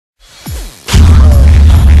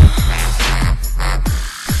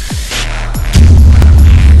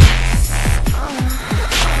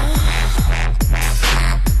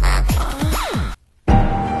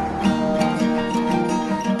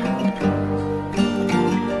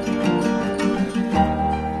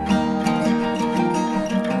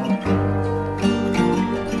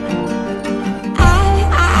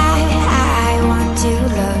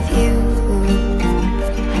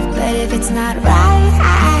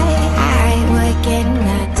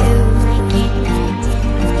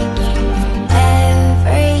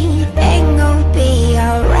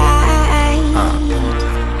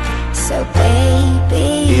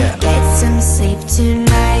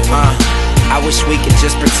wish we could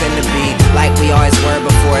just pretend to be like we always were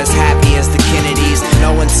before, as happy as the Kennedys.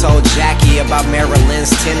 No one told Jackie about Marilyn's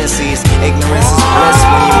tendencies. Ignorance is bliss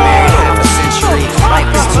when you're married half a century. Life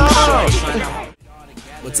is too short.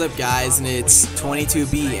 What's up, guys? And it's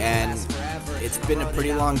 22B, and it's been a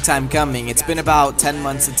pretty long time coming. It's been about 10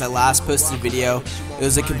 months since I last posted a video. It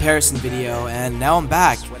was a comparison video, and now I'm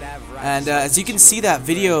back. And as you can see, that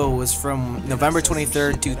video was from November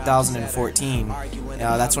 23rd, 2014.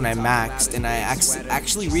 That's when I maxed, and I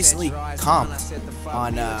actually recently comped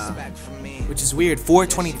on, which is weird,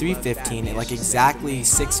 4/23/15, like exactly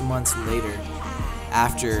 6 months later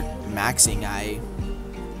after maxing, I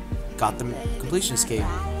got the completion escape.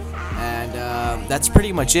 And that's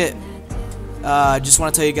pretty much it. Just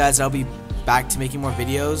want to tell you guys I'll be back to making more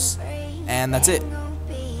videos, and that's it.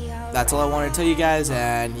 That's all I wanted to tell you guys,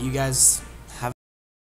 and you guys